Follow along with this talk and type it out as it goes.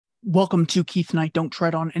Welcome to Keith and I Don't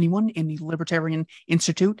Tread on Anyone in the Libertarian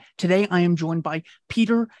Institute. Today I am joined by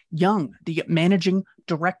Peter Young, the managing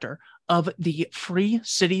director of the Free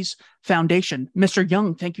Cities Foundation. Mr.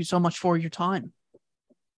 Young, thank you so much for your time.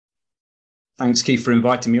 Thanks, Keith, for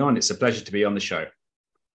inviting me on. It's a pleasure to be on the show.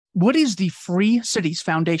 What is the Free Cities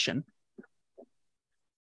Foundation?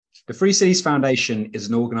 The Free Cities Foundation is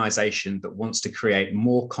an organization that wants to create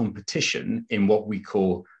more competition in what we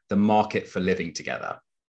call the market for living together.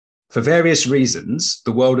 For various reasons,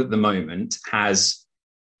 the world at the moment has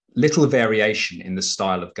little variation in the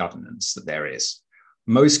style of governance that there is.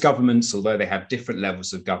 Most governments, although they have different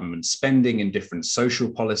levels of government spending and different social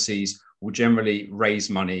policies, will generally raise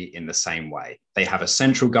money in the same way. They have a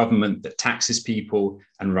central government that taxes people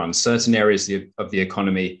and runs certain areas of the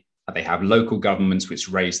economy. They have local governments which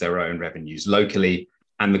raise their own revenues locally,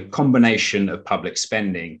 and the combination of public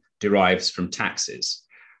spending derives from taxes.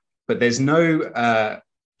 But there's no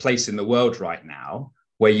place in the world right now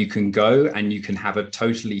where you can go and you can have a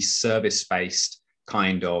totally service-based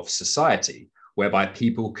kind of society whereby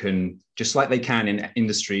people can, just like they can in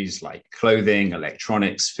industries like clothing,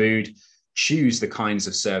 electronics, food, choose the kinds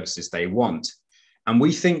of services they want. And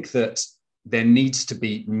we think that there needs to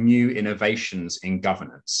be new innovations in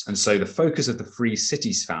governance. And so the focus of the Free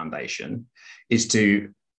Cities Foundation is to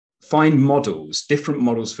find models, different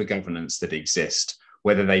models for governance that exist,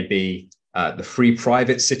 whether they be the free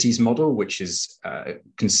private cities model, which is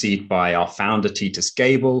conceived by our founder, Titus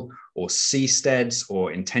Gabel, or seasteads,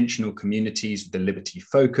 or intentional communities with the liberty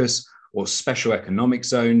focus, or special economic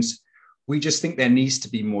zones. We just think there needs to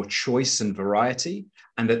be more choice and variety,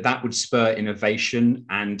 and that would spur innovation,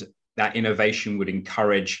 and that innovation would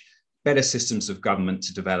encourage better systems of government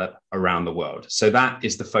to develop around the world. So that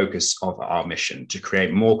is the focus of our mission, to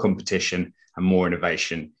create more competition and more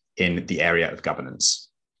innovation in the area of governance.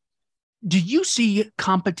 Do you see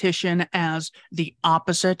competition as the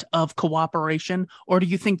opposite of cooperation, or do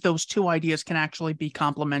you think those two ideas can actually be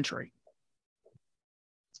complementary?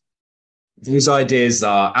 These ideas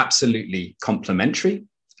are absolutely complementary.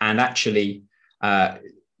 And actually,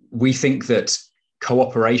 we think that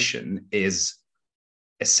cooperation is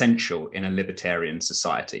essential in a libertarian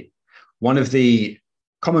society. One of the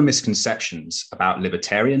common misconceptions about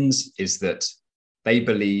libertarians is that they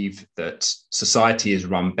believe that society is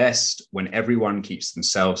run best when everyone keeps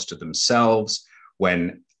themselves to themselves,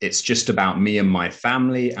 when it's just about me and my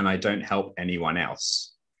family and I don't help anyone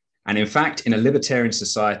else. And in fact, in a libertarian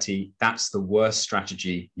society, that's the worst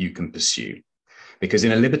strategy you can pursue. Because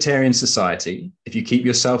in a libertarian society, if you keep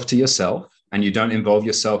yourself to yourself and you don't involve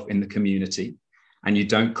yourself in the community and you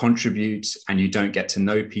don't contribute and you don't get to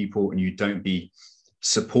know people and you don't be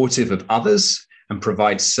supportive of others and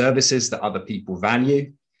provide services that other people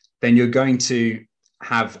value, then you're going to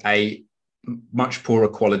have a much poorer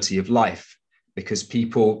quality of life, because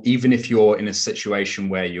people, even if you're in a situation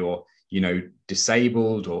where you're,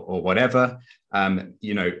 disabled or whatever,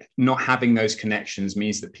 not having those connections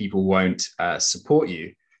means that people won't support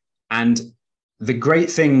you. And the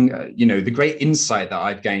great thing, the great insight that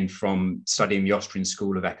I've gained from studying the Austrian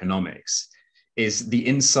School of Economics is the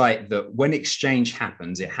insight that when exchange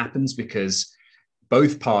happens, it happens because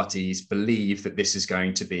both parties believe that this is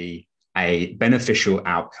going to be a beneficial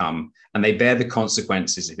outcome, and they bear the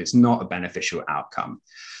consequences if it's not a beneficial outcome.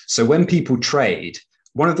 So when people trade,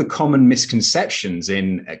 one of the common misconceptions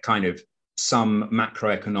in a kind of some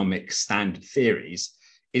macroeconomic standard theories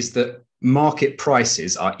is that market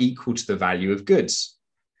prices are equal to the value of goods.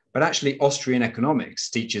 But actually, Austrian economics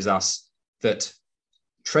teaches us that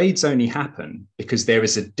trades only happen because there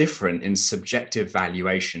is a difference in subjective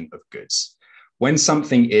valuation of goods. When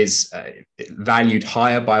something is valued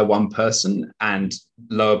higher by one person and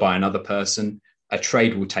lower by another person, a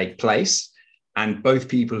trade will take place, and both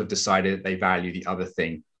people have decided that they value the other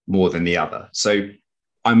thing more than the other. So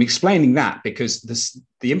I'm explaining that because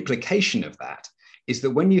the implication of that is that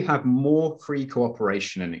when you have more free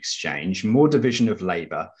cooperation and exchange, more division of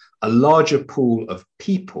labor, a larger pool of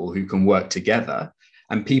people who can work together,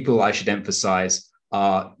 and people, I should emphasize,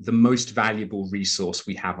 are the most valuable resource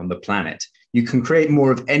we have on the planet. You can create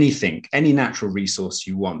more of anything, any natural resource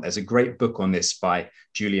you want. There's a great book on this by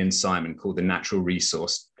Julian Simon called The Natural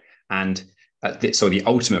Resource, and the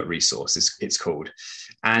ultimate resource it's called.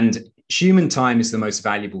 And human time is the most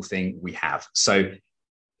valuable thing we have. So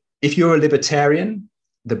if you're a libertarian,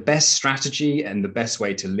 the best strategy and the best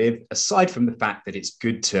way to live, aside from the fact that it's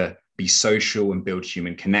good to be social and build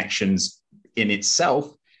human connections in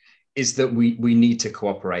itself, is that we need to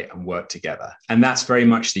cooperate and work together. And that's very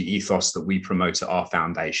much the ethos that we promote at our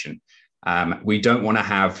foundation. We don't want to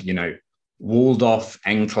have, walled off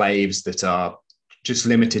enclaves that are just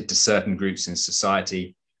limited to certain groups in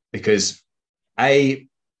society, because A,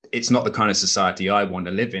 it's not the kind of society I want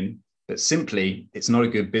to live in, but simply it's not a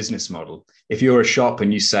good business model. If you're a shop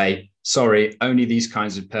and you say, sorry, only these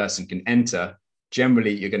kinds of person can enter,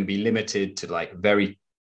 generally you're going to be limited to like very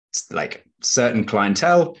like certain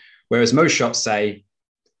clientele, whereas most shops say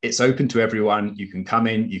it's open to everyone, you can come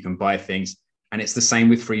in, you can buy things. And it's the same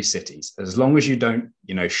with free cities. As long as you don't,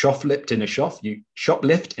 shoplift in a shop,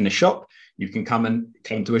 you can come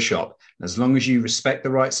to a shop. As long as you respect the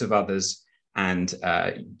rights of others and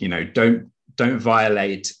don't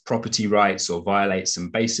violate property rights or violate some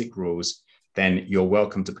basic rules, then you're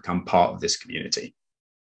welcome to become part of this community.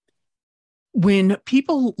 When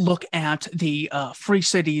people look at the Free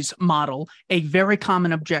Cities model, a very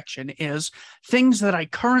common objection is things that I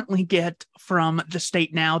currently get from the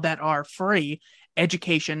state now that are free,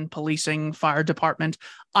 education, policing, fire department,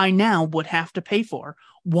 I now would have to pay for.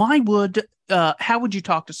 How would you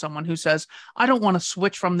talk to someone who says, I don't want to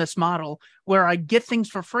switch from this model where I get things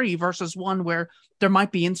for free versus one where there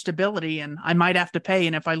might be instability and I might have to pay,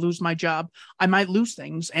 and if I lose my job, I might lose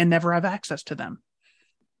things and never have access to them?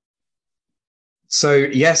 So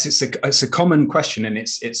yes, it's a common question, and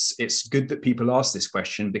it's good that people ask this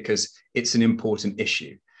question because it's an important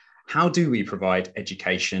issue. How do we provide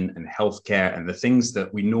education and healthcare and the things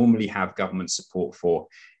that we normally have government support for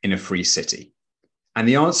in a free city? And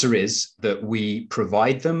the answer is that we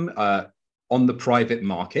provide them on the private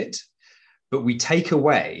market, but we take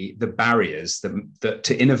away the barriers that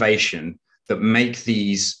to innovation that make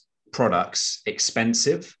these products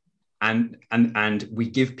expensive. And we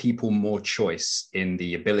give people more choice in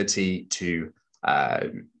the ability to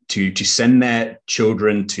send their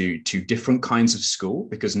children to different kinds of school,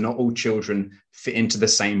 because not all children fit into the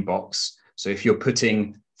same box. So if you're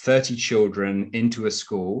putting 30 children into a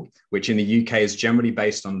school, which in the UK is generally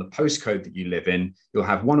based on the postcode that you live in, you'll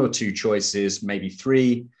have one or two choices, maybe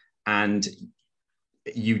three, and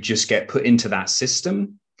you just get put into that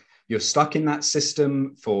system. You're stuck in that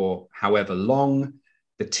system for however long.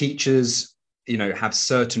 The teachers, have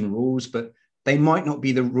certain rules, but they might not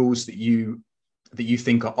be the rules that you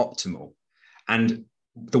think are optimal. And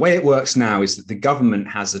the way it works now is that the government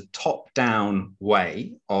has a top-down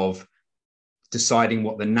way of deciding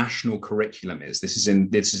what the national curriculum is. This is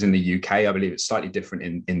in the UK. I believe it's slightly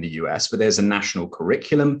different in the US, but there's a national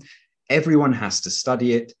curriculum. Everyone has to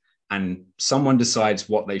study it, and someone decides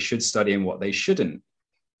what they should study and what they shouldn't.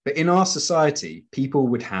 But in our society, people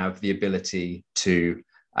would have the ability to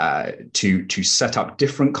set up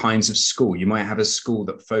different kinds of school. You might have a school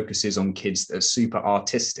that focuses on kids that are super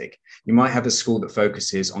artistic. You might have a school that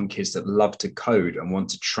focuses on kids that love to code and want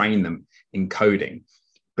to train them in coding.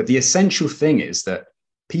 But the essential thing is that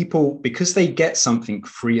people, because they get something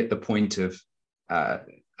free at the point of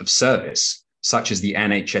service, such as the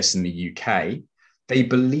NHS in the UK, they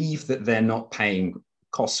believe that they're not paying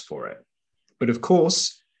costs for it. But of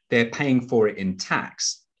course, they're paying for it in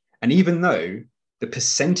tax. And even though the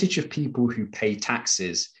percentage of people who pay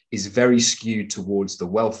taxes is very skewed towards the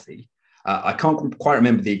wealthy, I can't quite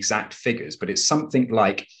remember the exact figures, but it's something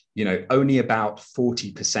like, only about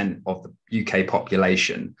 40% of the UK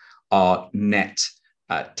population are net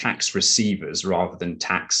tax receivers rather than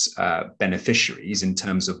tax beneficiaries in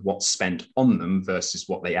terms of what's spent on them versus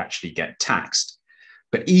what they actually get taxed.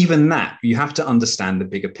 But even that, you have to understand the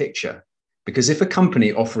bigger picture, because if a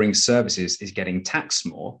company offering services is getting taxed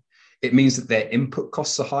more, it means that their input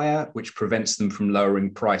costs are higher, which prevents them from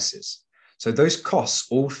lowering prices. So those costs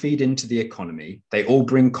all feed into the economy. They all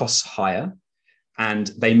bring costs higher, and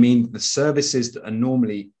they mean the services that are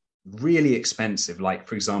normally really expensive, like,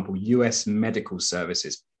 for example, US medical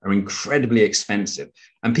services, are incredibly expensive.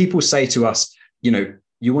 And people say to us,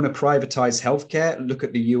 you want to privatize healthcare? Look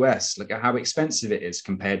at the US. Look at how expensive it is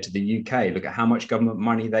compared to the UK. Look at how much government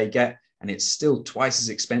money they get, and it's still twice as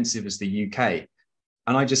expensive as the UK.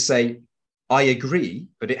 And I just say, I agree,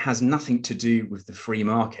 but it has nothing to do with the free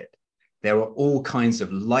market. There are all kinds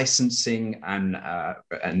of licensing and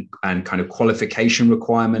kind of qualification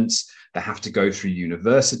requirements that have to go through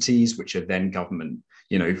universities, which are then government,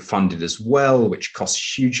 funded as well, which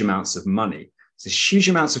costs huge amounts of money. There's huge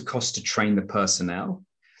amounts of cost to train the personnel.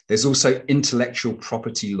 There's also intellectual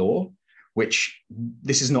property law, which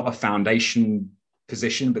this is not a foundation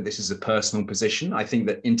position, but this is a personal position. I think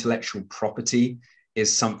that intellectual property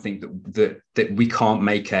is something that we can't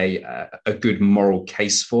make a good moral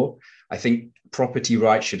case for. I think property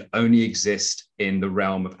rights should only exist in the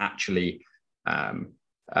realm of actually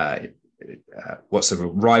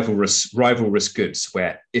rivalrous goods,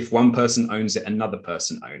 where if one person owns it, another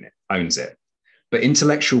person owns it. But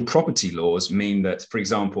intellectual property laws mean that, for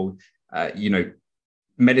example,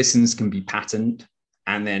 medicines can be patented,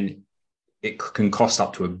 and then it can cost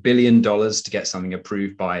up to $1 billion to get something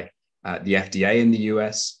approved by the FDA in the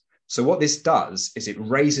US. So what this does is it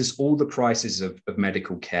raises all the prices of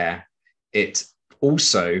medical care. It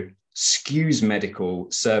also skews medical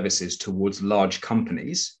services towards large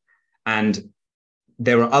companies. And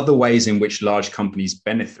there are other ways in which large companies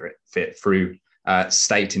benefit through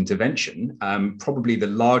state intervention, probably the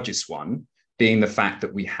largest one being the fact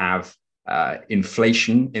that we have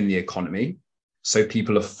inflation in the economy. So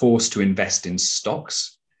people are forced to invest in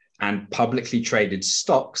stocks, and publicly traded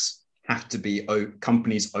stocks have to be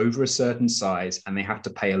companies over a certain size, and they have to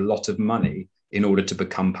pay a lot of money in order to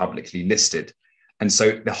become publicly listed. And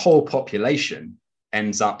so the whole population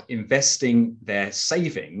ends up investing their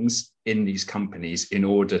savings in these companies in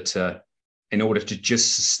order to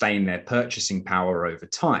just sustain their purchasing power over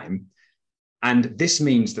time. And this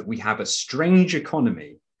means that we have a strange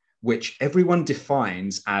economy, which everyone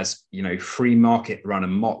defines as, free market run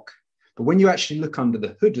amok. But when you actually look under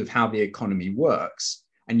the hood of how the economy works,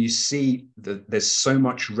 and you see that there's so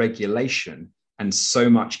much regulation and so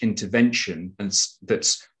much intervention and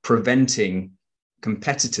that's preventing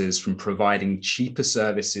competitors from providing cheaper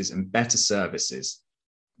services and better services,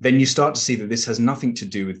 then you start to see that this has nothing to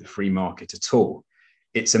do with the free market at all.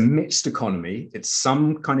 It's a mixed economy. It's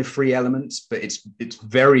some kind of free elements, but it's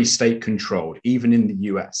very state controlled, even in the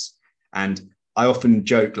US. And I often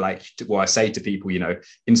joke, I say to people,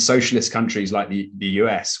 in socialist countries like the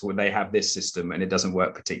US, where they have this system and it doesn't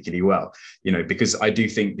work particularly well, because I do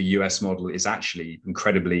think the US model is actually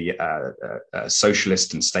incredibly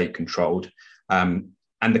socialist and state controlled. And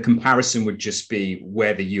the comparison would just be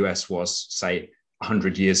where the US was, say,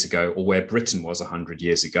 100 years ago, or where Britain was 100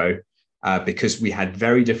 years ago, because we had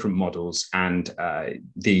very different models, and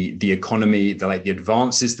the economy, the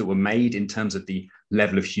advances that were made in terms of the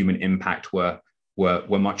level of human impact were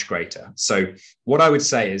much greater. So what I would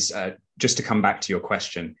say is, just to come back to your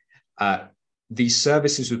question, these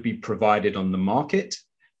services would be provided on the market,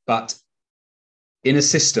 but in a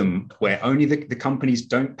system where only the companies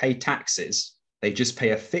don't pay taxes, they just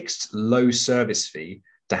pay a fixed low service fee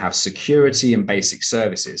to have security and basic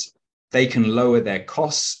services. They can lower their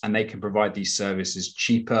costs and they can provide these services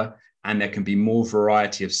cheaper, and there can be more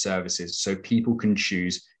variety of services so people can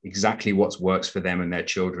choose exactly what works for them and their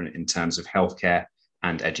children in terms of healthcare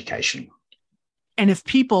and education. And if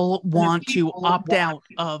people want to opt out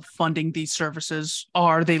of funding these services,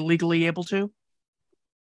 are they legally able to?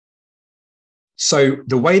 So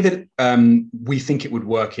the way that we think it would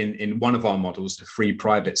work in one of our models, the free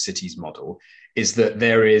private cities model, is that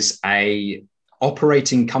there is a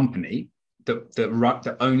operating company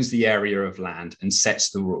that owns the area of land and sets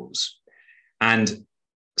the rules. And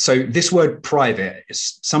so this word private,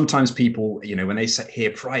 sometimes people, when they hear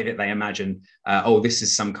private, they imagine, this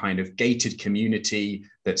is some kind of gated community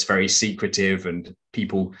that's very secretive and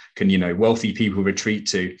people can, wealthy people retreat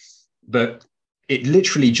to. But it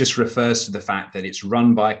literally just refers to the fact that it's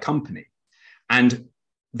run by a company. And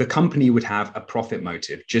the company would have a profit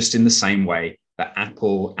motive, just in the same way that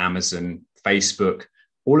Apple, Amazon, Facebook,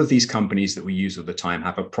 all of these companies that we use all the time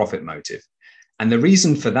have a profit motive. And the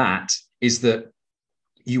reason for that is that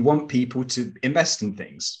you want people to invest in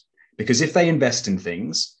things, because if they invest in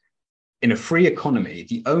things in a free economy,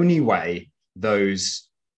 the only way those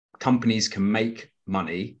companies can make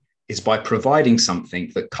money is by providing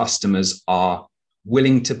something that customers are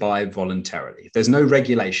willing to buy voluntarily. There's no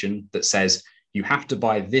regulation that says you have to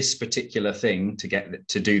buy this particular thing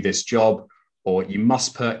to do this job, or you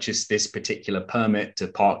must purchase this particular permit to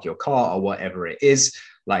park your car, or whatever it is.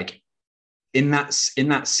 Like in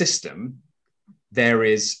that system, there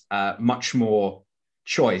is much more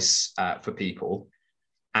choice for people,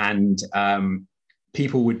 and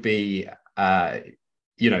people would be, so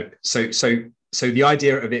the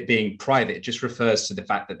idea of it being private, it just refers to the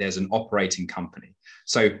fact that there's an operating company.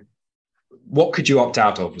 So what could you opt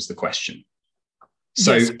out of was the question.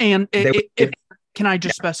 So yes, and can I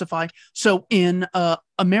just specify? So in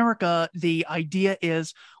America, the idea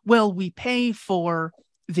is, well, we pay for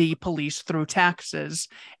the police through taxes,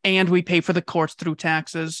 and we pay for the courts through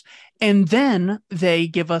taxes, and then they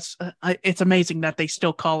give us, it's amazing that they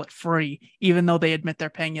still call it free, even though they admit they're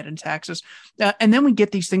paying it in taxes. And then we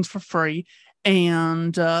get these things for free,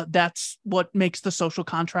 and that's what makes the social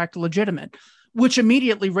contract legitimate, which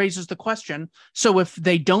immediately raises the question, so if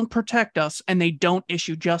they don't protect us and they don't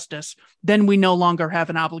issue justice, then we no longer have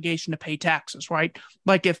an obligation to pay taxes, right?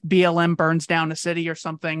 Like if BLM burns down a city or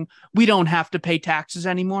something, we don't have to pay taxes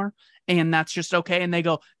anymore, and that's just okay. And they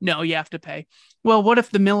go, no, you have to pay. Well, what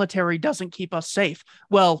if the military doesn't keep us safe?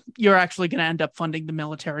 Well, you're actually going to end up funding the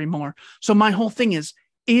military more. So my whole thing is,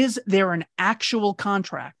 Is there an actual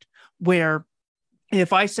contract where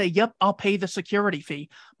if I say, yep, I'll pay the security fee.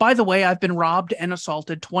 By the way, I've been robbed and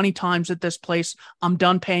assaulted 20 times at this place. I'm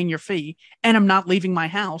done paying your fee and I'm not leaving my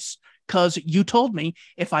house because you told me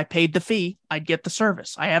if I paid the fee, I'd get the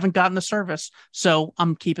service. I haven't gotten the service, so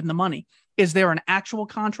I'm keeping the money. Is there an actual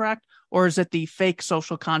contract or is it the fake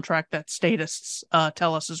social contract that statists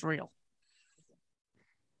tell us is real?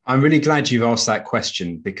 I'm really glad you've asked that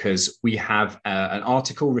question because we have an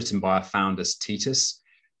article written by our founders, Titus,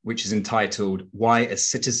 which is entitled Why a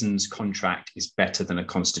Citizen's Contract is Better Than a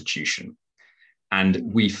Constitution.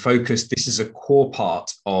 And we focus, this is a core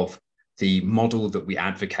part of the model that we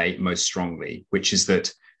advocate most strongly, which is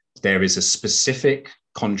that there is a specific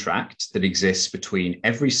contract that exists between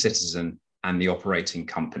every citizen and the operating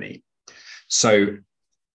company. So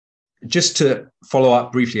just to follow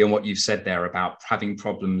up briefly on what you've said there about having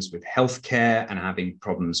problems with healthcare and having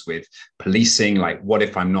problems with policing, like what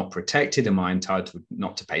if I'm not protected? Am I entitled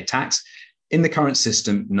not to pay tax? In the current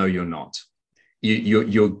system, no, you're not.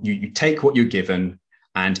 You take what you're given,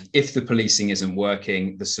 and if the policing isn't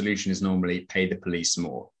working, the solution is normally pay the police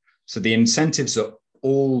more. So the incentives are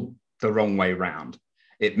all the wrong way round.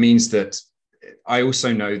 It means that I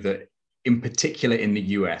also know that in particular in the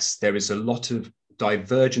US, there is a lot of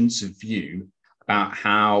divergence of view about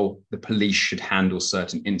how the police should handle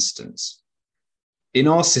certain incidents. In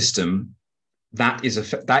our system, that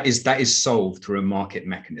is solved through a market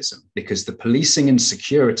mechanism because the policing and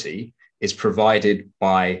security is provided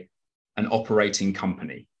by an operating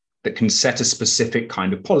company that can set a specific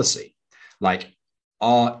kind of policy. Like,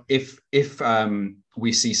 if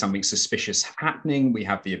we see something suspicious happening, we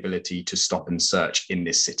have the ability to stop and search in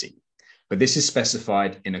this city. But this is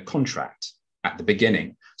specified in a contract at the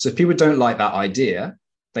beginning. So if people don't like that idea,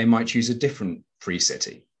 they might choose a different free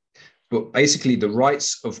city. But basically, the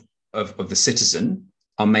rights of the citizen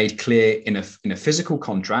are made clear in a physical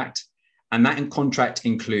contract, and that contract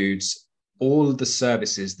includes all of the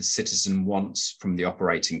services the citizen wants from the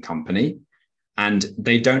operating company, and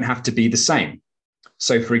they don't have to be the same.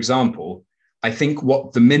 So, for example, I think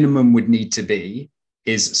what the minimum would need to be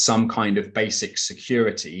is some kind of basic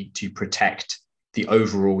security to protect the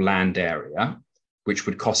overall land area, which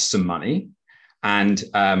would cost some money. And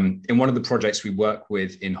in one of the projects we work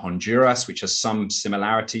with in Honduras, which has some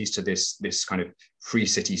similarities to this kind of free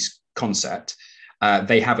cities concept,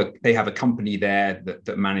 they have a company there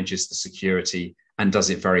that manages the security and does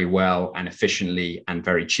it very well and efficiently and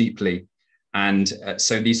very cheaply. And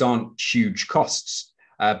so these aren't huge costs.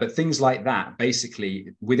 But things like that, basically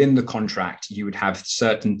within the contract, you would have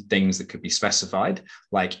certain things that could be specified,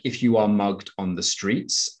 like if you are mugged on the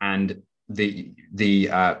streets and the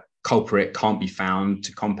culprit can't be found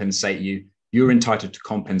to compensate you, you're entitled to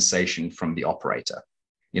compensation from the operator.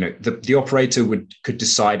 You know, the operator could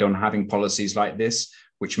decide on having policies like this,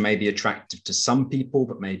 which may be attractive to some people,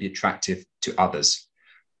 but may be attractive to others.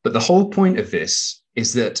 But the whole point of this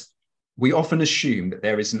is that we often assume that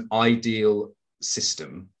there is an ideal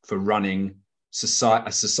system for running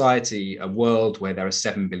a society, a world where there are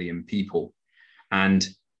 7 billion people. And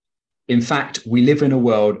in fact, we live in a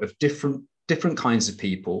world of different kinds of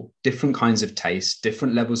people, different kinds of tastes,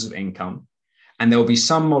 different levels of income. And there will be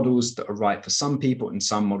some models that are right for some people and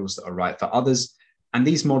some models that are right for others. And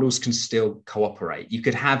these models can still cooperate. You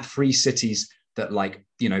could have free cities that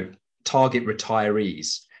target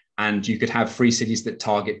retirees, and you could have free cities that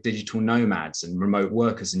target digital nomads and remote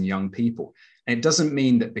workers and young people. And it doesn't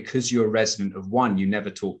mean that because you're a resident of one, you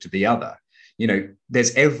never talk to the other. You know,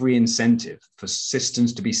 there's every incentive for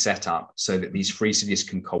systems to be set up so that these free cities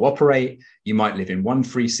can cooperate. You might live in one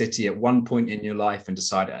free city at one point in your life and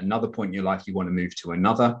decide at another point in your life you want to move to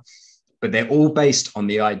another. But they're all based on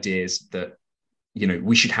the ideas that, you know,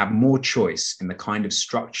 we should have more choice in the kind of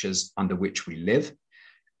structures under which we live.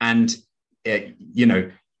 And,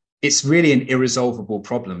 it's really an irresolvable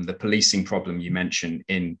problem, the policing problem you mentioned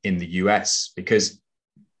in the US, because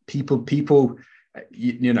people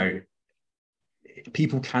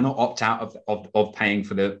cannot opt out of paying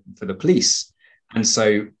for the police. And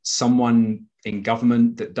so someone in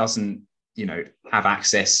government that doesn't, have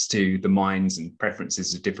access to the minds and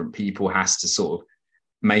preferences of different people has to sort of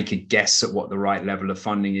make a guess at what the right level of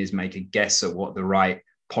funding is, make a guess at what the right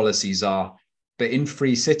policies are. But in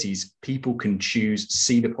free cities, people can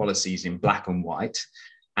see the policies in black and white,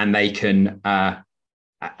 and they can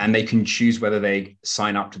choose whether they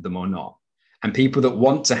sign up to them or not. And people that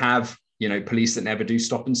want to have, police that never do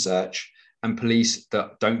stop and search, and police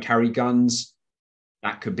that don't carry guns,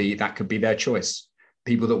 that could be their choice.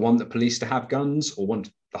 People that want the police to have guns or want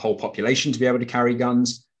the whole population to be able to carry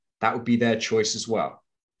guns, that would be their choice as well.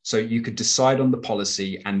 So you could decide on the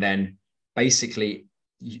policy, and then basically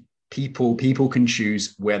people can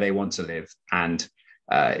choose where they want to live, and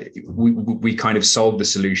we kind of solve the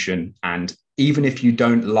solution. And even if you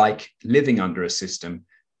don't like living under a system,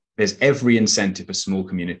 there's every incentive for small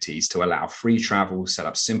communities to allow free travel, set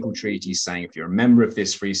up simple treaties saying if you're a member of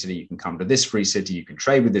this free city, you can come to this free city, you can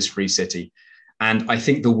trade with this free city. And I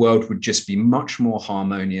think the world would just be much more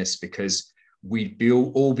harmonious, because we'd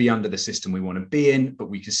all be under the system we want to be in, but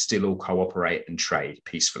we could still all cooperate and trade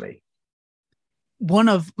peacefully. One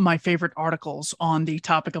of my favorite articles on the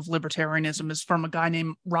topic of libertarianism is from a guy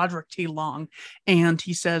named Roderick T. Long. And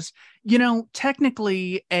he says,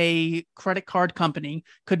 technically a credit card company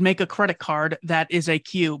could make a credit card that is a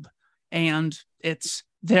cube, and it's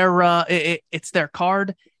their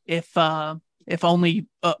card. If only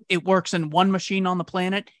it works in one machine on the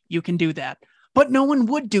planet, you can do that. But no one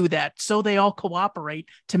would do that, so they all cooperate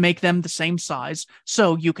to make them the same size,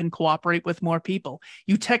 so you can cooperate with more people.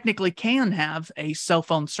 You technically can have a cell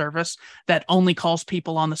phone service that only calls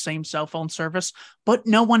people on the same cell phone service, but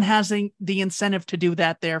no one has the incentive to do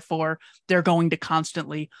that, therefore they're going to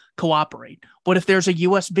constantly cooperate. What if there's a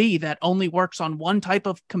USB that only works on one type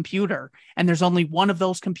of computer, and there's only one of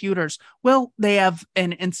those computers? Well, they have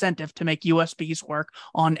an incentive to make USBs work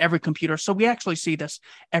on every computer, so we actually see this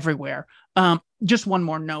everywhere. Just one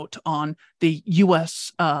more note on the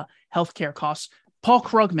U.S. Healthcare costs. Paul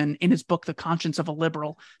Krugman, in his book, The Conscience of a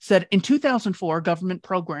Liberal, said in 2004, government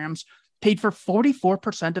programs paid for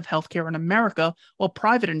 44% of healthcare in America, while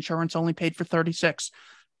private insurance only paid for 36%.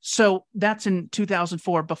 So that's in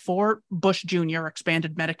 2004, before Bush Jr.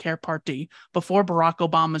 expanded Medicare Part D, before Barack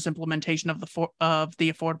Obama's implementation of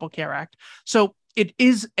the Affordable Care Act. So it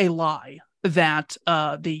is a lie that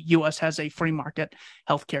the U.S. has a free market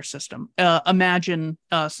healthcare system. Imagine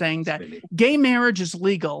saying that gay marriage is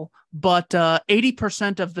legal, but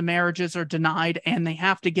 80% of the marriages are denied, and they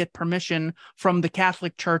have to get permission from the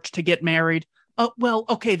Catholic Church to get married. Well,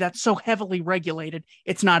 okay, that's so heavily regulated,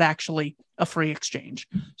 it's not actually a free exchange.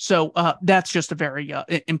 So that's just a very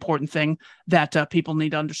important thing that people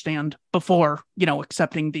need to understand before,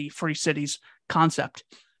 accepting the free cities concept.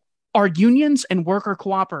 Are unions and worker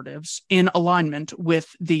cooperatives in alignment with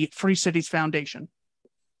the Free Cities Foundation?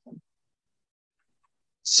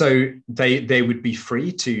 So they would be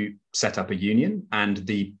free to set up a union, and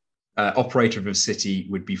the operator of a city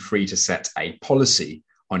would be free to set a policy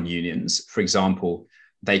on unions. For example,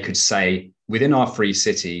 they could say, within our free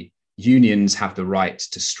city, unions have the right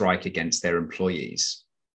to strike against their employees.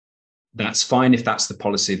 That's fine if that's the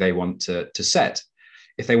policy they want to set.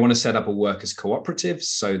 If they want to set up a workers' cooperative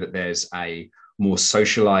so that there's a more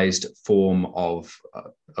socialized form of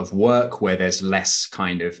work where there's less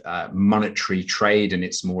kind of monetary trade, and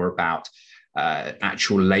it's more about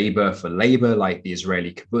actual labor for labor, like the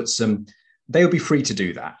Israeli kibbutzim, they'll be free to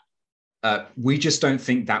do that. We just don't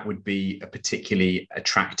think that would be a particularly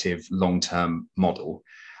attractive long-term model.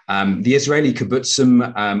 The Israeli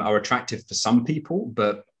kibbutzim are attractive for some people,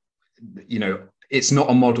 but it's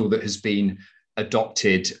not a model that has been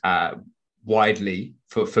adopted widely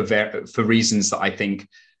for reasons that I think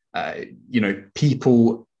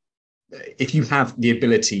people, if you have the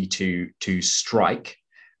ability to strike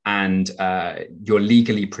and you're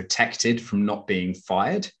legally protected from not being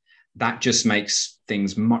fired, that just makes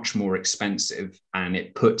things much more expensive, and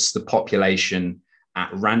it puts the population at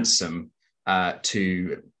ransom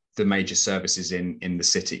to the major services in the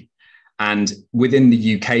city. And within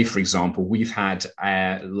the UK, for example, we've had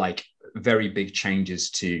very big changes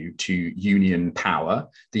to union power.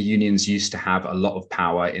 The unions used to have a lot of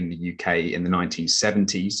power in the UK in the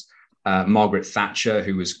 1970s. Margaret Thatcher,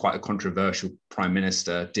 who was quite a controversial prime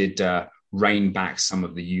minister, did rein back some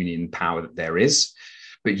of the union power that there is.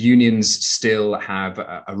 But unions still have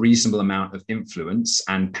a reasonable amount of influence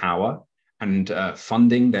and power and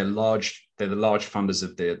funding. They're the large funders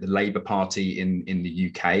of the Labour Party in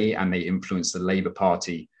the UK, and they influence the Labour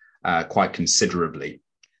Party quite considerably.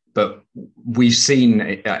 But we've seen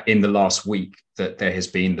in the last week that there has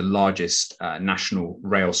been the largest national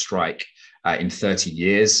rail strike in 30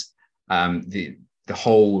 years. The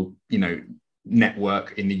whole,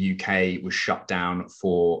 network in the UK was shut down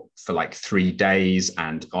for like 3 days,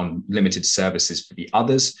 and on limited services for the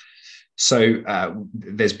others. So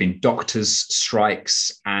there's been doctors'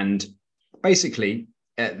 strikes, and basically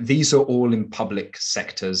these are all in public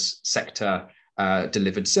sector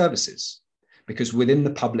delivered services, because within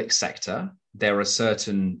the public sector there are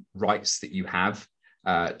certain rights that you have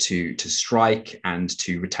to strike and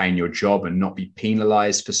to retain your job and not be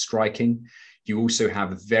penalized for striking. You also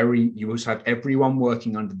have everyone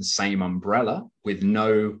working under the same umbrella with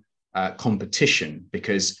no competition,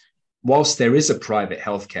 because whilst there is a private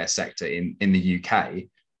healthcare sector in the UK,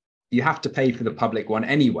 you have to pay for the public one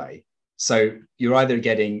anyway. So you're either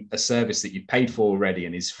getting a service that you paid for already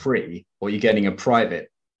and is free, or you're getting a private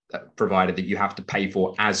provider that you have to pay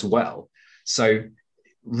for as well. So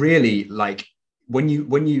really, like when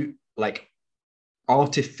you like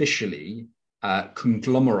artificially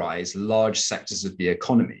conglomerize large sectors of the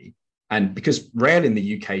economy, and because rail in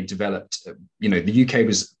the UK developed, the UK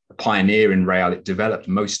was a pioneer in rail. It developed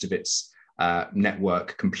most of its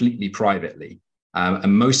network completely privately.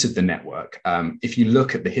 And most of the network, if you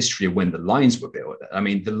look at the history of when the lines were built, I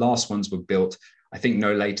mean, the last ones were built, I think,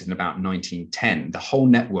 no later than about 1910. The whole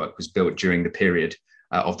network was built during the period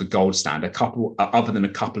of the gold standard, other than a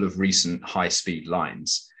couple of recent high-speed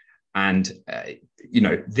lines. And,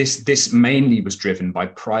 this mainly was driven by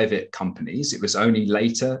private companies. It was only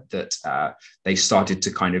later that they started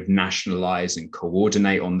to kind of nationalize and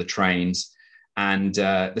coordinate on the trains. And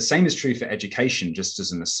the same is true for education, just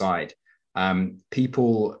as an aside.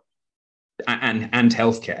 People and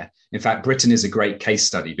healthcare. In fact, Britain is a great case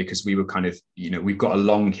study because we were kind of, we've got a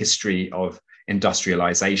long history of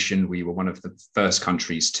industrialization. We were one of the first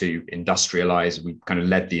countries to industrialize. We kind of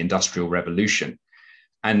led the Industrial Revolution.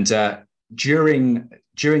 And during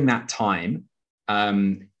that time,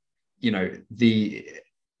 there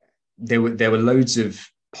were loads of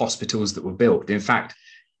hospitals that were built. In fact,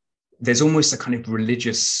 there's almost a kind of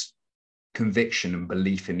religious conviction and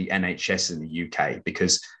belief in the NHS in the UK,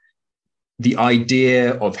 because the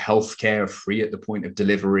idea of healthcare free at the point of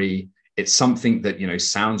delivery, it's something that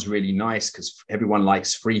sounds really nice because everyone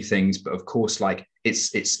likes free things, but of course, like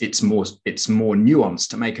it's more nuanced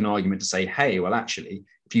to make an argument to say, hey, well, actually,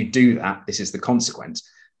 if you do that, this is the consequence.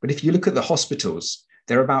 But if you look at the hospitals,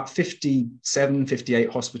 there are about 57, 58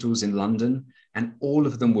 hospitals in London, and all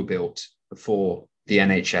of them were built before the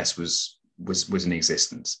NHS was in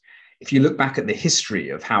existence. If you look back at the history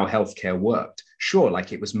of how healthcare worked, sure,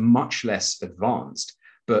 like it was much less advanced,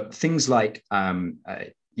 but things like,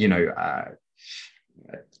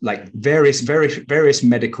 like various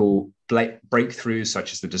medical breakthroughs,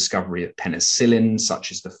 such as the discovery of penicillin,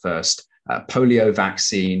 such as the first polio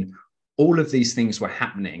vaccine, all of these things were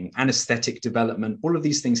happening. Anesthetic development, all of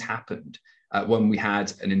these things happened when we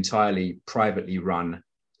had an entirely privately run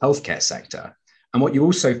healthcare sector. And what you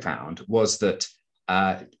also found was that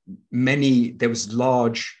there was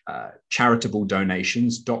large charitable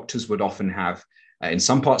donations. Doctors would often have, in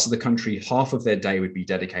some parts of the country, half of their day would be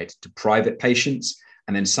dedicated to private patients,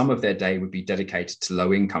 and then some of their day would be dedicated to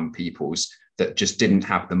low-income peoples that just didn't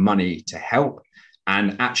have the money to help.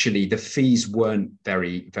 And actually, the fees weren't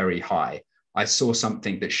very, very high. I saw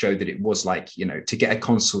something that showed that it was like, to get a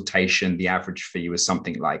consultation, the average fee was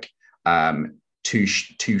something like two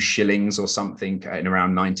shillings or something in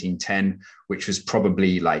around 1910, which was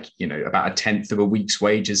probably like, about a tenth of a week's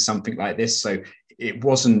wages, something like this. So it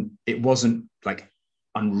wasn't like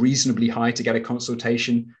unreasonably high to get a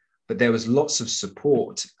consultation, but there was lots of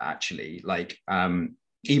support, actually. Like,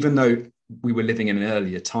 even though we were living in an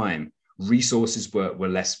earlier time, resources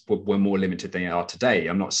were more limited than they are today.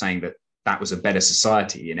 I'm not saying that was a better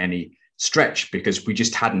society in any stretch, because we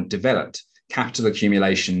just hadn't developed. Capital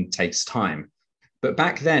accumulation takes time. But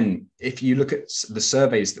back then, if you look at the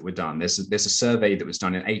surveys that were done, there's a survey that was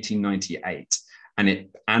done in 1898, and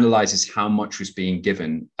it analyzes how much was being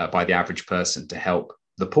given by the average person to help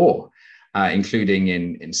the poor, including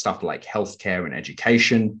in stuff like healthcare and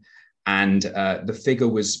education. And the figure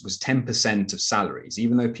was 10% of salaries.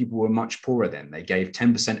 Even though people were much poorer then, they gave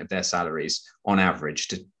 10% of their salaries on average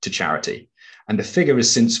to charity. And the figure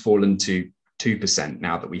has since fallen to 2%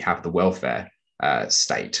 now that we have the welfare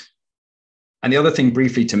state. And the other thing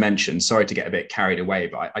briefly to mention, sorry to get a bit carried away,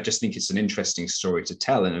 but I just think it's an interesting story to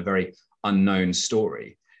tell, and a very unknown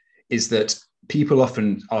story, is that people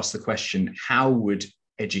often ask the question, how would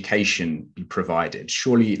education be provided?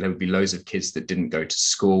 Surely there would be loads of kids that didn't go to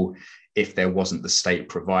school if there wasn't the state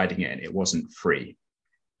providing it and it wasn't free.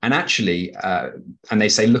 And actually, and they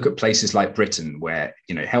say, look at places like Britain where,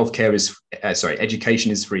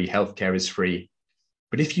 education is free, healthcare is free.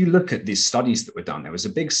 But if you look at these studies that were done, there was a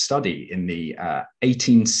big study in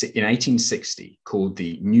 1860 called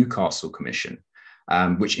the Newcastle Commission,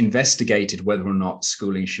 which investigated whether or not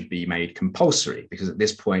schooling should be made compulsory, because at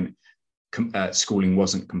this point, schooling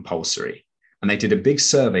wasn't compulsory. And they did a big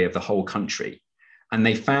survey of the whole country. And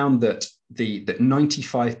they found that that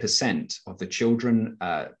 95% of the children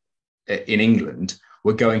in England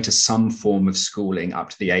were going to some form of schooling up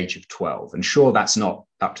to the age of 12. And sure, that's not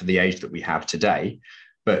up to the age that we have today,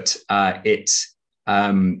 but it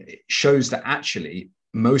shows that actually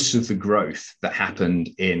most of the growth that happened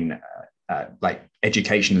in like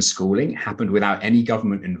education and schooling happened without any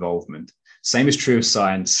government involvement. Same is true of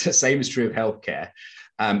science, same is true of healthcare.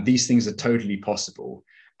 These things are totally possible.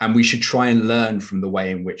 And we should try and learn from the way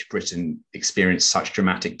in which Britain experienced such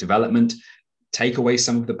dramatic development, take away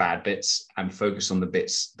some of the bad bits and focus on the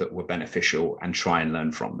bits that were beneficial and try and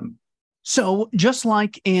learn from them. So just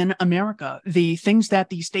like in America, the things that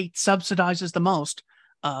the state subsidizes the most,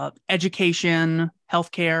 education,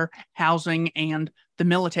 healthcare, housing, and the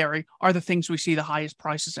military are the things we see the highest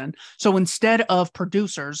prices in. So instead of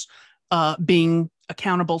producers being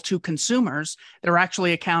accountable to consumers, they're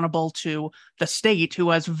actually accountable to the state, who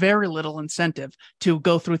has very little incentive to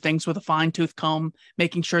go through things with a fine-tooth comb,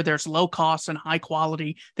 making sure there's low costs and high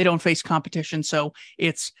quality. They don't face competition, so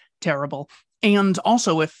it's terrible. And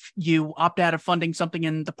also, if you opt out of funding something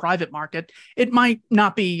in the private market, it might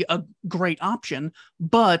not be a great option,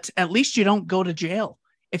 but at least you don't go to jail.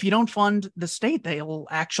 If you don't fund the state, they'll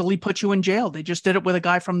actually put you in jail. They just did it with a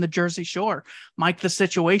guy from the Jersey Shore, Mike the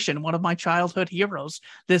Situation, one of my childhood heroes.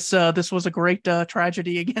 This was a great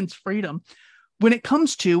tragedy against freedom. When it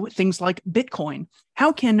comes to things like Bitcoin,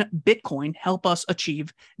 how can Bitcoin help us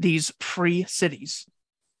achieve these free cities?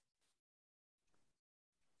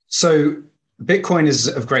 So Bitcoin is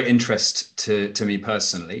of great interest to me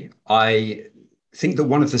personally. I think that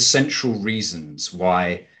one of the central reasons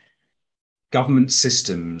why government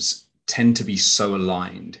systems tend to be so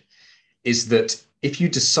aligned is that if you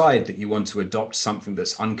decide that you want to adopt something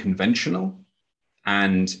that's unconventional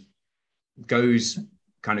and goes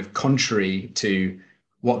kind of contrary to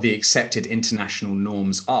what the accepted international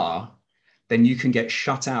norms are, then you can get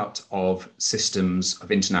shut out of systems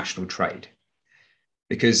of international trade.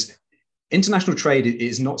 Because international trade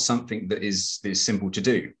is not something that is simple to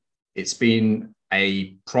do. It's been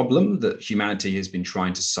a problem that humanity has been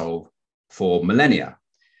trying to solve for millennia.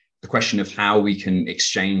 The question of how we can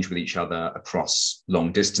exchange with each other across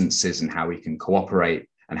long distances and how we can cooperate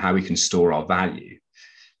and how we can store our value.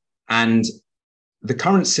 And the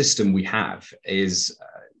current system we have is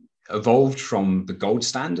evolved from the gold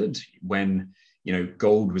standard when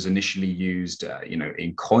gold was initially used,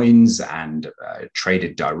 in coins and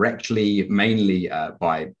traded directly, mainly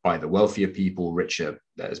by the wealthier people. Richer,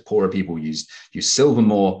 as poorer people used silver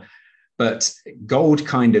more. But gold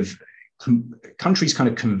countries kind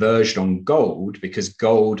of converged on gold because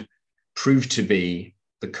gold proved to be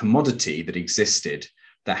the commodity that existed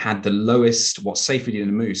that had the lowest, what Seyfried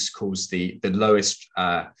Ammous calls the lowest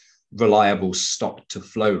reliable stock to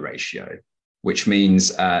flow ratio, which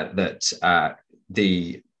means that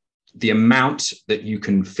the amount that you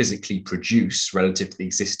can physically produce relative to the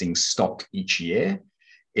existing stock each year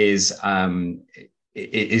is the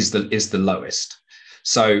lowest.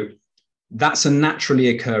 So that's a naturally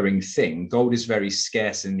occurring thing. Gold is very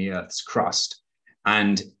scarce in the Earth's crust,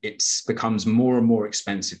 and it becomes more and more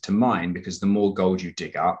expensive to mine because the more gold you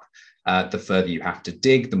dig up, the further you have to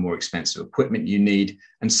dig, the more expensive equipment you need.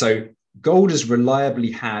 And so gold has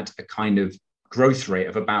reliably had a kind of growth rate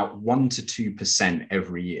of about 1% to 2%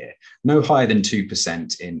 every year, no higher than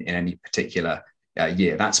 2% in any particular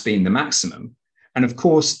year. That's been the maximum. And of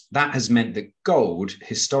course, that has meant that gold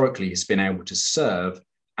historically has been able to serve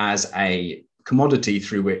as a commodity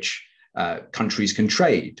through which countries can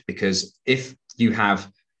trade. Because if you have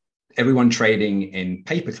everyone trading in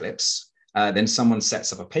paper clips, then someone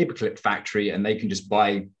sets up a paperclip factory and they can just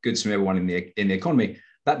buy goods from everyone in the economy.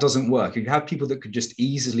 That doesn't work. If you have people that could just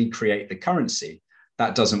easily create the currency,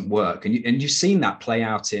 that doesn't work. And you've seen that play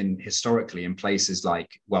out historically in places like,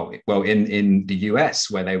 in the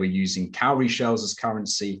US, where they were using cowrie shells as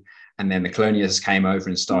currency. And then the colonialists came over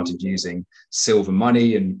and started using silver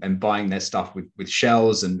money and buying their stuff with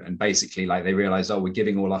shells. And basically, like, they realized, we're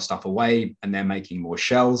giving all our stuff away and they're making more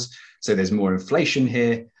shells. So there's more inflation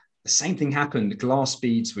here. The same thing happened. Glass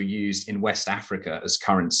beads were used in West Africa as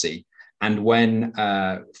currency. And when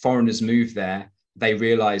foreigners moved there, they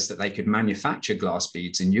realized that they could manufacture glass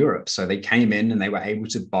beads in Europe. So they came in and they were able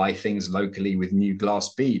to buy things locally with new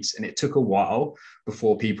glass beads. And it took a while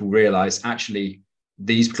before people realized, actually,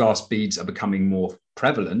 these glass beads are becoming more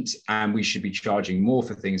prevalent and we should be charging more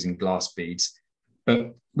for things in glass beads.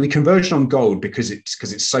 But we converged on gold because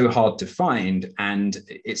it's so hard to find, and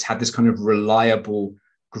it's had this kind of reliable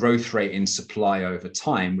growth rate in supply over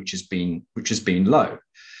time, which has been low.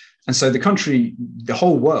 And so the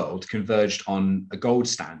whole world converged on a gold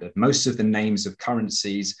standard. Most of the names of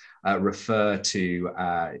currencies refer to,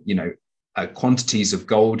 quantities of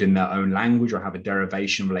gold in their own language, or have a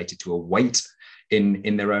derivation related to a weight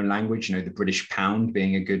in their own language. The British pound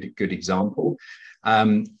being a good example.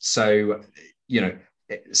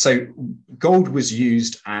 so gold was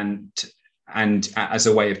used and as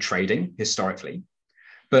a way of trading historically.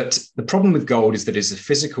 But the problem with gold is that it's a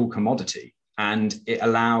physical commodity, and it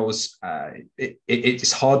allows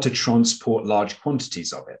it's hard to transport large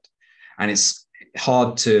quantities of it, and it's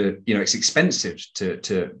hard to it's expensive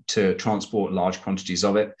to transport large quantities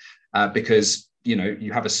of it because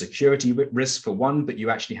you have a security risk for one, but you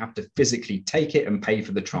actually have to physically take it and pay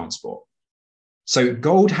for the transport. So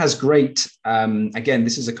gold has great again,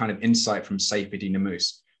 this is a kind of insight from Seyfeddin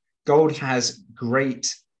Ammous. Gold has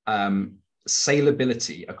great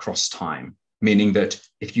salability across time, meaning that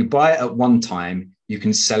if you buy it at one time, you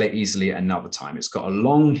can sell it easily at another time. It's got a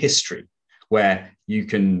long history where you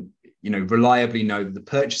can reliably know that the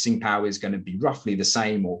purchasing power is going to be roughly the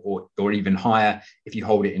same or even higher if you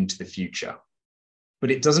hold it into the future. But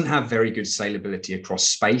it doesn't have very good salability across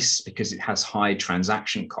space because it has high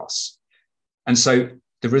transaction costs. And so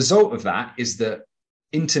the result of that is that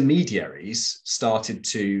intermediaries started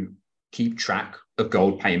to keep track of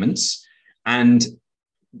gold payments, and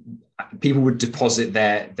people would deposit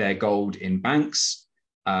their gold in banks,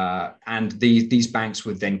 and these banks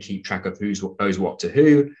would then keep track of who owes what to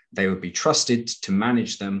who. They would be trusted to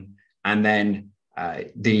manage them, and then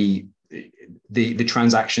the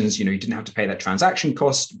transactions, you didn't have to pay that transaction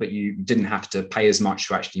cost, but you didn't have to pay as much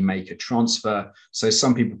to actually make a transfer. So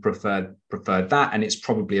some people preferred that, and it's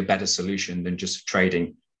probably a better solution than just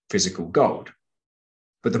trading physical gold.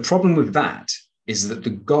 But the problem with that is that the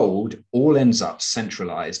gold all ends up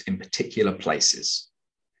centralized in particular places.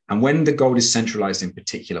 And when the gold is centralized in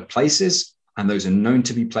particular places, and those are known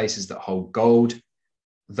to be places that hold gold,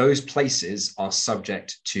 those places are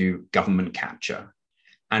subject to government capture.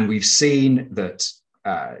 And we've seen that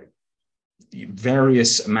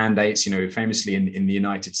various mandates, famously in the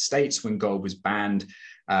United States, when gold was banned,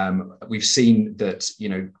 we've seen that,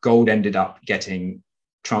 gold ended up getting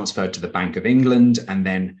transferred to the Bank of England. And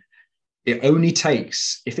then it only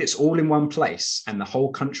takes, if it's all in one place and the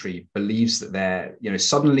whole country believes that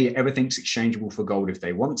suddenly everything's exchangeable for gold if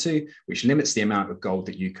they want to, which limits the amount of gold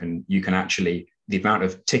that you can actually, the amount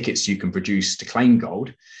of tickets you can produce to claim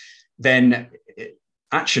gold, then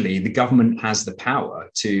actually the government has the power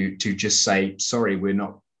to just say, sorry, we're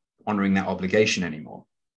not honoring that obligation anymore.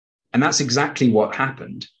 And that's exactly what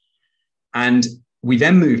happened. And we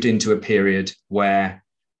then moved into a period where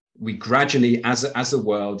we gradually, as a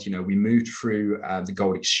world, we moved through the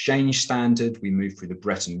gold exchange standard. We moved through the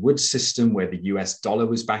Bretton Woods system, where the US dollar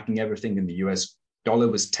was backing everything, and the US dollar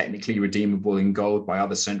was technically redeemable in gold by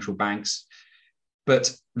other central banks.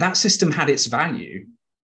 But that system had its value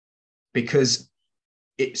because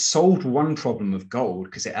it solved one problem of gold,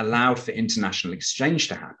 because it allowed for international exchange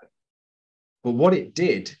to happen. But what it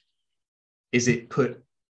did is it put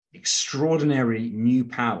extraordinary new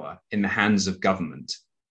power in the hands of government,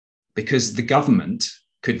 because the government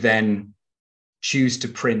could then choose to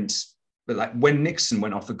print, but like when Nixon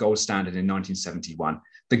went off the gold standard in 1971,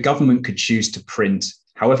 the government could choose to print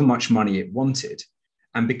however much money it wanted.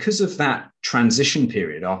 And because of that transition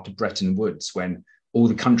period after Bretton Woods, when all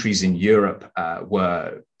the countries in Europe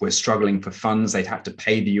were struggling for funds, they'd had to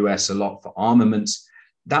pay the US a lot for armaments.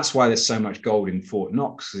 That's why there's so much gold in Fort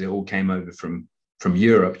Knox, because it all came over from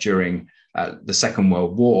Europe during the Second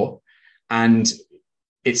World War. And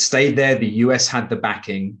it stayed there. The US had the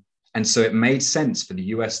backing. And so it made sense for the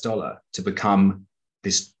US dollar to become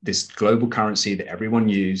this global currency that everyone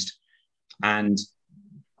used. And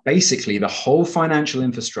basically the whole financial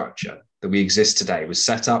infrastructure that we exist today was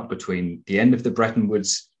set up between the end of the Bretton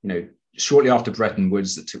Woods, shortly after Bretton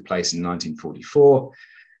Woods, that took place in 1944,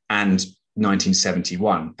 and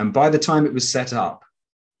 1971. And by the time it was set up,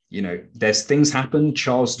 there's things happened.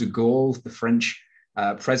 Charles de Gaulle, the French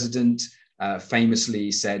president,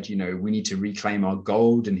 famously said, we need to reclaim our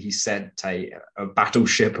gold. And he sent a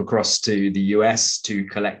battleship across to the US to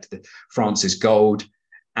collect France's gold.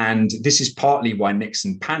 And this is partly why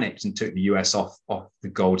Nixon panicked and took the US off the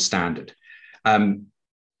gold standard.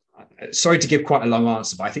 Sorry to give quite a long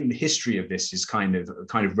answer, but I think the history of this is kind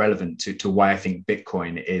of relevant to why I think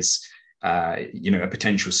Bitcoin is a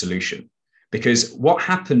potential solution. Because what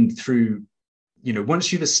happened through,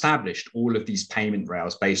 once you've established all of these payment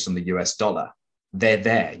rails based on the US dollar, they're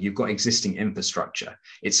there. You've got existing infrastructure.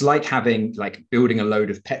 It's like building a load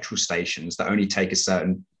of petrol stations that only take a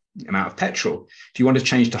certain amount of petrol. If you want to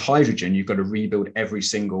change to hydrogen, you've got to rebuild every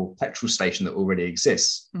single petrol station that already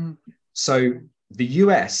exists. Mm. So the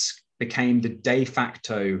US became the de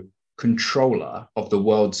facto controller of the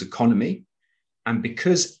world's economy. And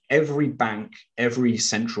because every bank, every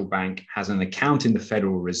central bank has an account in the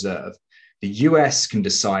Federal Reserve, the US can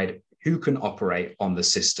decide who can operate on the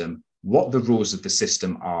system what the rules of the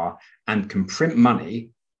system are, and can print money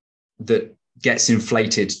that gets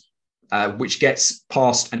inflated, which gets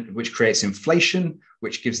passed and which creates inflation,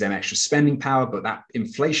 which gives them extra spending power. But that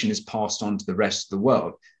inflation is passed on to the rest of the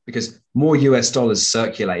world because more US dollars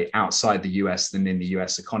circulate outside the US than in the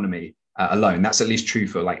US economy alone. That's at least true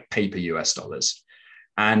for like paper US dollars.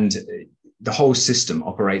 And the whole system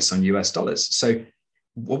operates on US dollars. So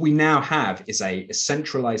what we now have is a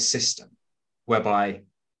centralized system whereby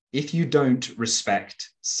if you don't respect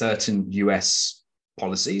certain US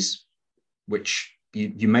policies, which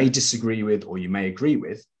you may disagree with or you may agree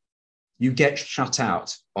with, you get shut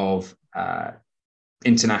out of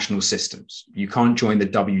international systems. You can't join the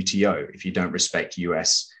WTO if you don't respect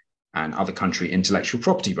US and other country intellectual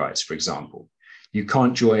property rights, for example. You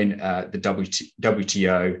can't join the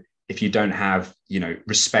WTO if you don't have,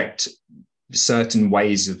 respect certain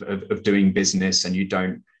ways of doing business, and you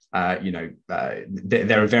don't,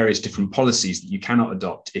 there are various different policies that you cannot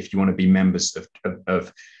adopt if you want to be members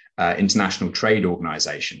of international trade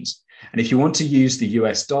organizations. And if you want to use the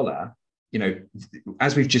US dollar,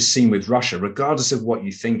 as we've just seen with Russia, regardless of what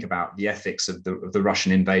you think about the ethics of the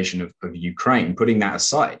Russian invasion of Ukraine, putting that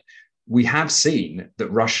aside, we have seen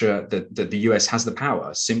that that the US has the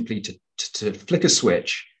power simply to flick a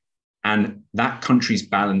switch, and that country's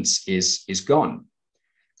balance is gone.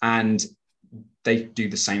 And they do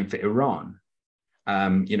the same for Iran.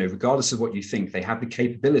 Regardless of what you think, they have the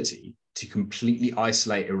capability to completely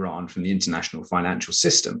isolate Iran from the international financial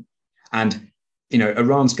system. And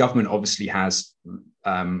Iran's government obviously has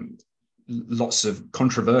lots of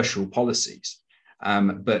controversial policies,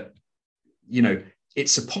 but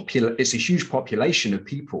it's a huge population of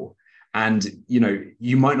people, and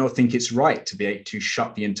you might not think it's right to be able to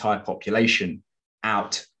shut the entire population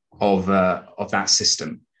out of that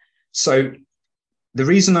system. So the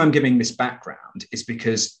reason I'm giving this background is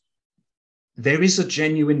because there is a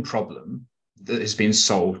genuine problem that has been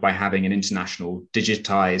solved by having an international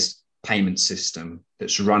digitized payment system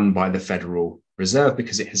that's run by the Federal Reserve,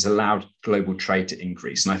 because it has allowed global trade to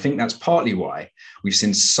increase. And I think that's partly why we've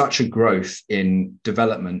seen such a growth in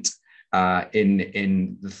development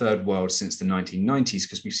in the third world since the 1990s,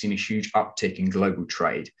 because we've seen a huge uptick in global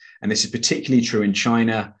trade. And this is particularly true in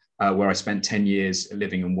China, where I spent 10 years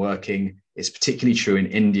living and working. It's particularly true in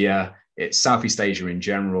India. It's Southeast Asia in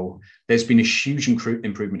general. There's been a huge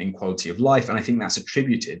improvement in quality of life. And I think that's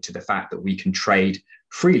attributed to the fact that we can trade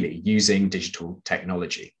freely using digital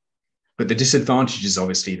technology. But the disadvantage is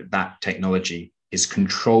obviously that technology is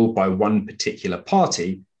controlled by one particular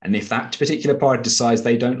party. And if that particular party decides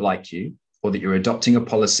they don't like you, or that you're adopting a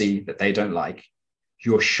policy that they don't like,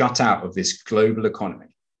 you're shut out of this global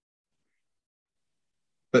economy.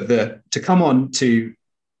 But to come on to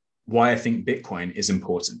why I think Bitcoin is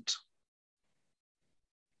important.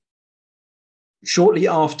 Shortly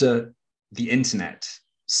after the internet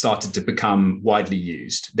started to become widely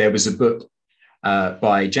used, there was a book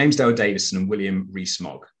by James Dale Davison and William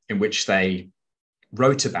Rees-Mogg, in which they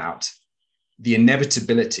wrote about the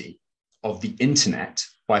inevitability of the internet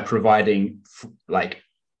by providing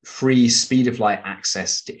free speed of light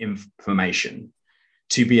access to information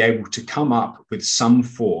to be able to come up with some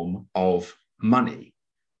form of money.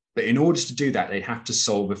 But in order to do that, they'd have to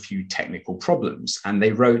solve a few technical problems. And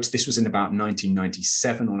they wrote, this was in about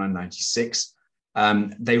 1997 or 1996,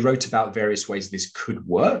 they wrote about various ways this could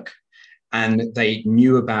work. And they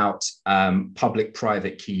knew about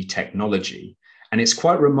public-private key technology. And it's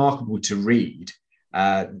quite remarkable to read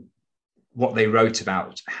what they wrote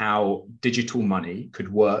about how digital money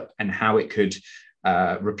could work and how it could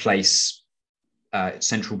replace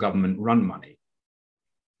central government run money.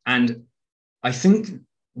 And I think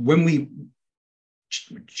when we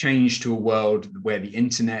change to a world where the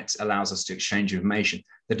internet allows us to exchange information,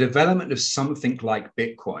 the development of something like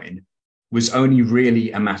Bitcoin was only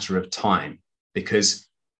really a matter of time, because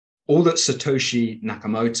all that Satoshi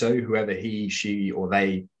Nakamoto, whoever he, she, or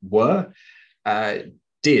they were,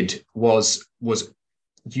 did was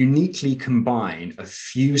uniquely combine a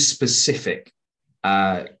few specific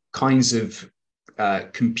kinds of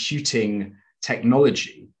computing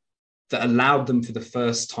technology that allowed them for the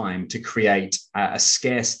first time to create a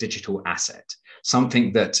scarce digital asset.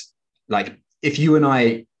 Something that, like, if you and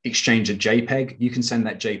I exchange a JPEG, you can send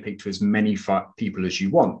that JPEG to as many people as you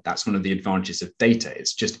want. That's one of the advantages of data.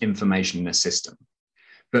 It's just information in a system.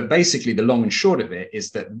 But basically, the long and short of it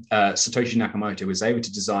is that Satoshi Nakamoto was able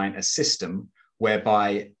to design a system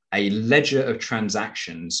whereby a ledger of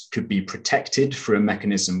transactions could be protected through a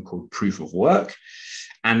mechanism called proof of work.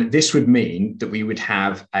 And this would mean that we would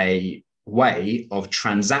have a way of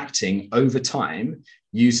transacting over time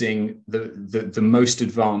using the most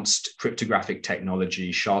advanced cryptographic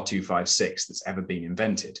technology, SHA-256, that's ever been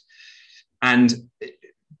invented. And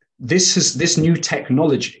this new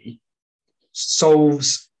technology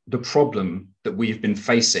solves the problem that we've been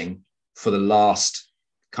facing for the last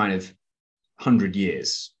kind of 100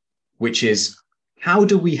 years, which is, how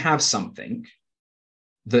do we have something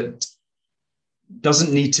that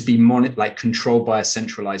doesn't need to be controlled by a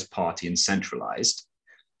centralized party and centralized,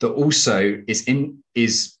 that also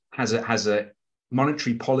has a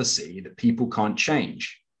monetary policy that people can't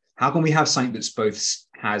change? How can we have something that's both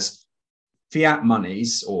has fiat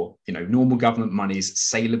monies, or normal government monies,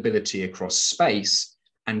 salability across space,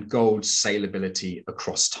 and gold salability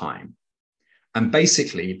across time? And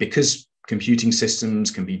basically, because computing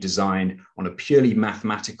systems can be designed on a purely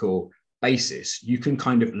mathematical basis, you can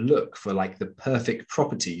kind of look for the perfect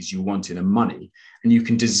properties you want in a money, and you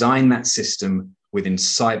can design that system within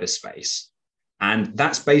cyberspace. And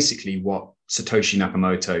that's basically what Satoshi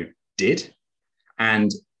Nakamoto did.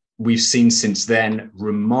 And we've seen since then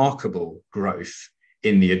remarkable growth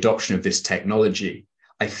in the adoption of this technology.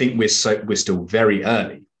 I think we're still very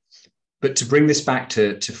early. But to bring this back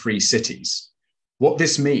to free cities, what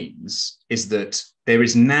this means is that there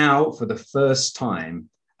is now, for the first time,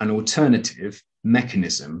 an alternative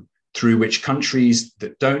mechanism through which countries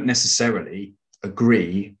that don't necessarily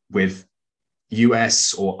agree with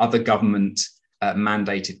US or other government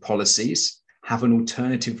mandated policies have an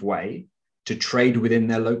alternative way to trade within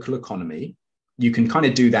their local economy. You can kind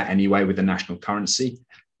of do that anyway with the national currency,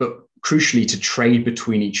 but crucially to trade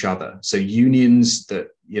between each other. So unions that,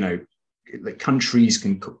 the countries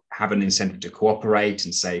can have an incentive to cooperate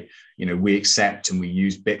and say, we accept and we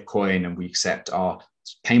use Bitcoin and we accept our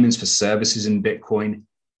payments for services in Bitcoin.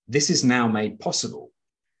 This is now made possible.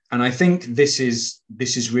 And I think this is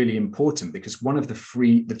really important, because one of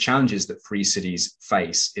the challenges that free cities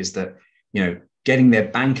face is that, getting their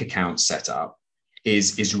bank accounts set up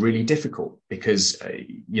is really difficult, because,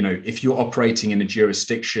 if you're operating in a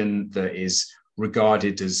jurisdiction that is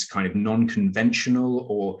regarded as kind of non-conventional,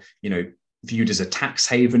 or, viewed as a tax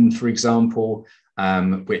haven, for example,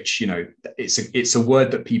 which, it's a word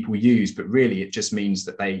that people use, but really it just means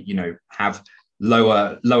that they, have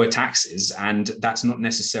lower taxes, and that's not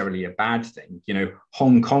necessarily a bad thing.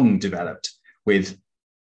 Hong Kong developed with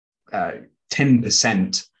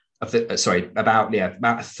 10% of about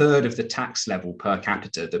a third of the tax level per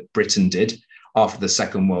capita that Britain did after the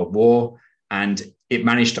Second World War, and it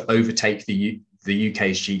managed to overtake the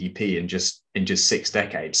UK's GDP in just 6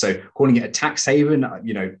 decades. So calling it a tax haven,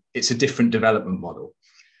 it's a different development model.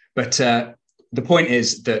 But the point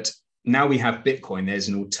is that now we have Bitcoin, there's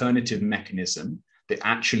an alternative mechanism that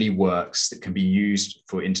actually works, that can be used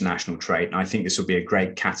for international trade. And I think this will be a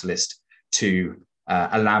great catalyst to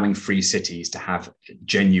allowing free cities to have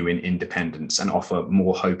genuine independence and offer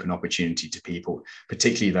more hope and opportunity to people,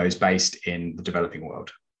 particularly those based in the developing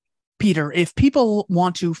world. Peter, if people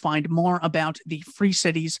want to find more about the Free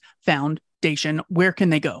Cities Foundation, where can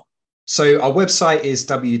they go? So our website is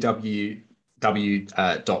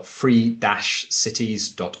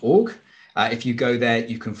www.free-cities.org. If you go there,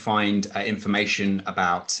 you can find information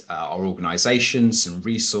about our organization, some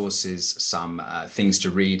resources, some things to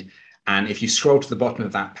read. And if you scroll to the bottom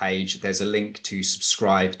of that page, there's a link to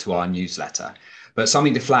subscribe to our newsletter. But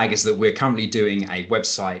something to flag is that we're currently doing a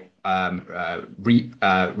website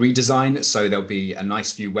redesign. So there'll be a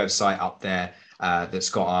nice new website up there that's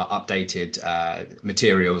got our updated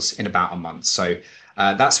materials in about a month. So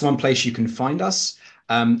that's one place you can find us.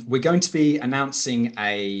 We're going to be announcing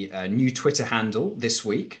a new Twitter handle this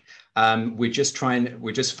week. We're just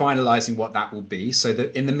finalizing what that will be. So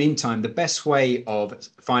that in the meantime, the best way of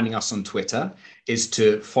finding us on Twitter is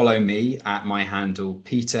to follow me at my handle,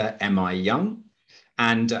 Peter M.I. Young.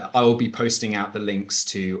 And I will be posting out the links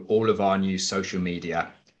to all of our new social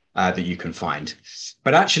media that you can find.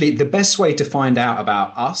 But actually, the best way to find out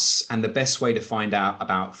about us and the best way to find out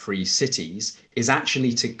about Free Cities is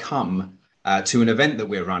actually to come to an event that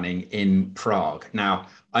we're running in Prague. Now,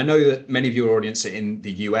 I know that many of your audience are in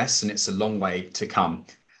the US and it's a long way to come,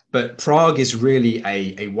 but Prague is really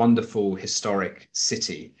a wonderful historic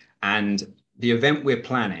city. And the event we're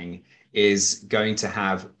planning is going to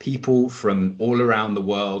have people from all around the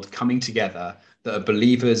world coming together that are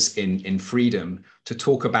believers in freedom to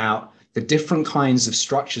talk about the different kinds of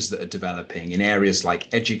structures that are developing in areas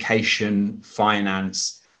like education,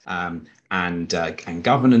 finance, and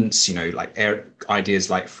governance, ideas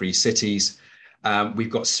like free cities. We've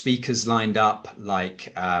got speakers lined up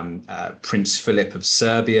like Prince Philip of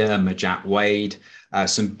Serbia, Majat Wade,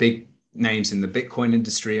 some big names in the Bitcoin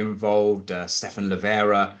industry involved, Stefan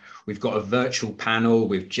Livera. We've got a virtual panel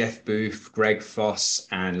with Jeff Booth, Greg Foss,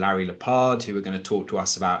 and Larry Lepard, who are going to talk to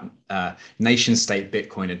us about nation-state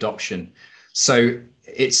Bitcoin adoption. So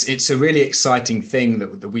it's a really exciting thing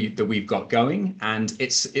that we've got going, and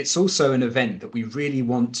it's also an event that we really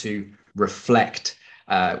want to reflect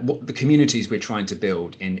what the communities we're trying to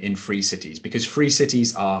build in free cities, because free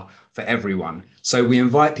cities are for everyone. So we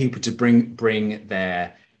invite people to bring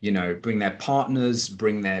their partners,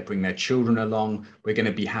 bring their children along. We're going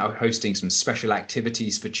to be hosting some special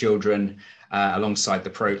activities for children alongside the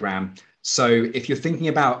program. So if you're thinking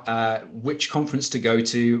about which conference to go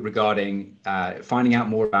to regarding finding out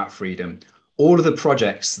more about freedom, all of the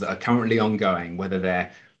projects that are currently ongoing, whether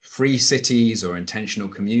they're free cities or intentional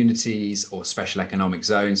communities or special economic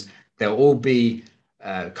zones, they'll all be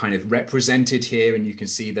kind of represented here, and you can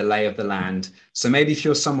see the lay of the land. So maybe if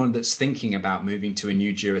you're someone that's thinking about moving to a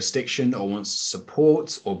new jurisdiction or wants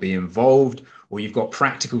support or be involved, or you've got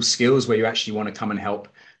practical skills where you actually want to come and help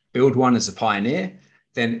build one as a pioneer,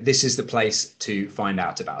 then this is the place to find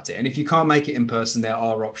out about it. And if you can't make it in person, there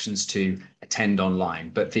are options to attend online.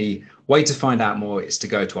 But the way to find out more is to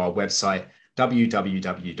go to our website,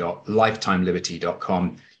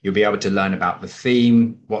 www.lifetimeliberty.com. You'll be able to learn about the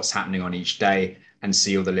theme, what's happening on each day, and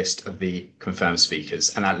see all the list of the confirmed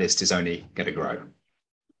speakers. And that list is only going to grow.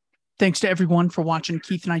 Thanks to everyone for watching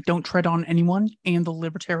Keith and I Don't Tread on Anyone and the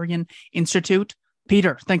Libertarian Institute.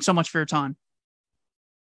 Peter, thanks so much for your time.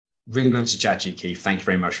 Really good to chat to you, Keith. Thank you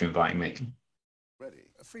very much for inviting me.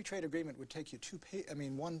 A free trade agreement would take you two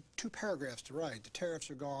paragraphs to write. The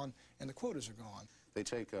tariffs are gone and the quotas are gone. They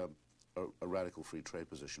take a radical free trade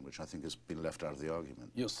position, which I think has been left out of the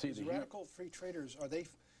argument. You'll see the radical free traders, are they,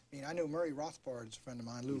 I know Murray Rothbard's a friend of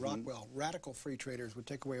mine, Lou Rockwell. Radical free traders would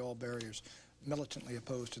take away all barriers, militantly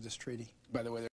opposed to this treaty. By the way,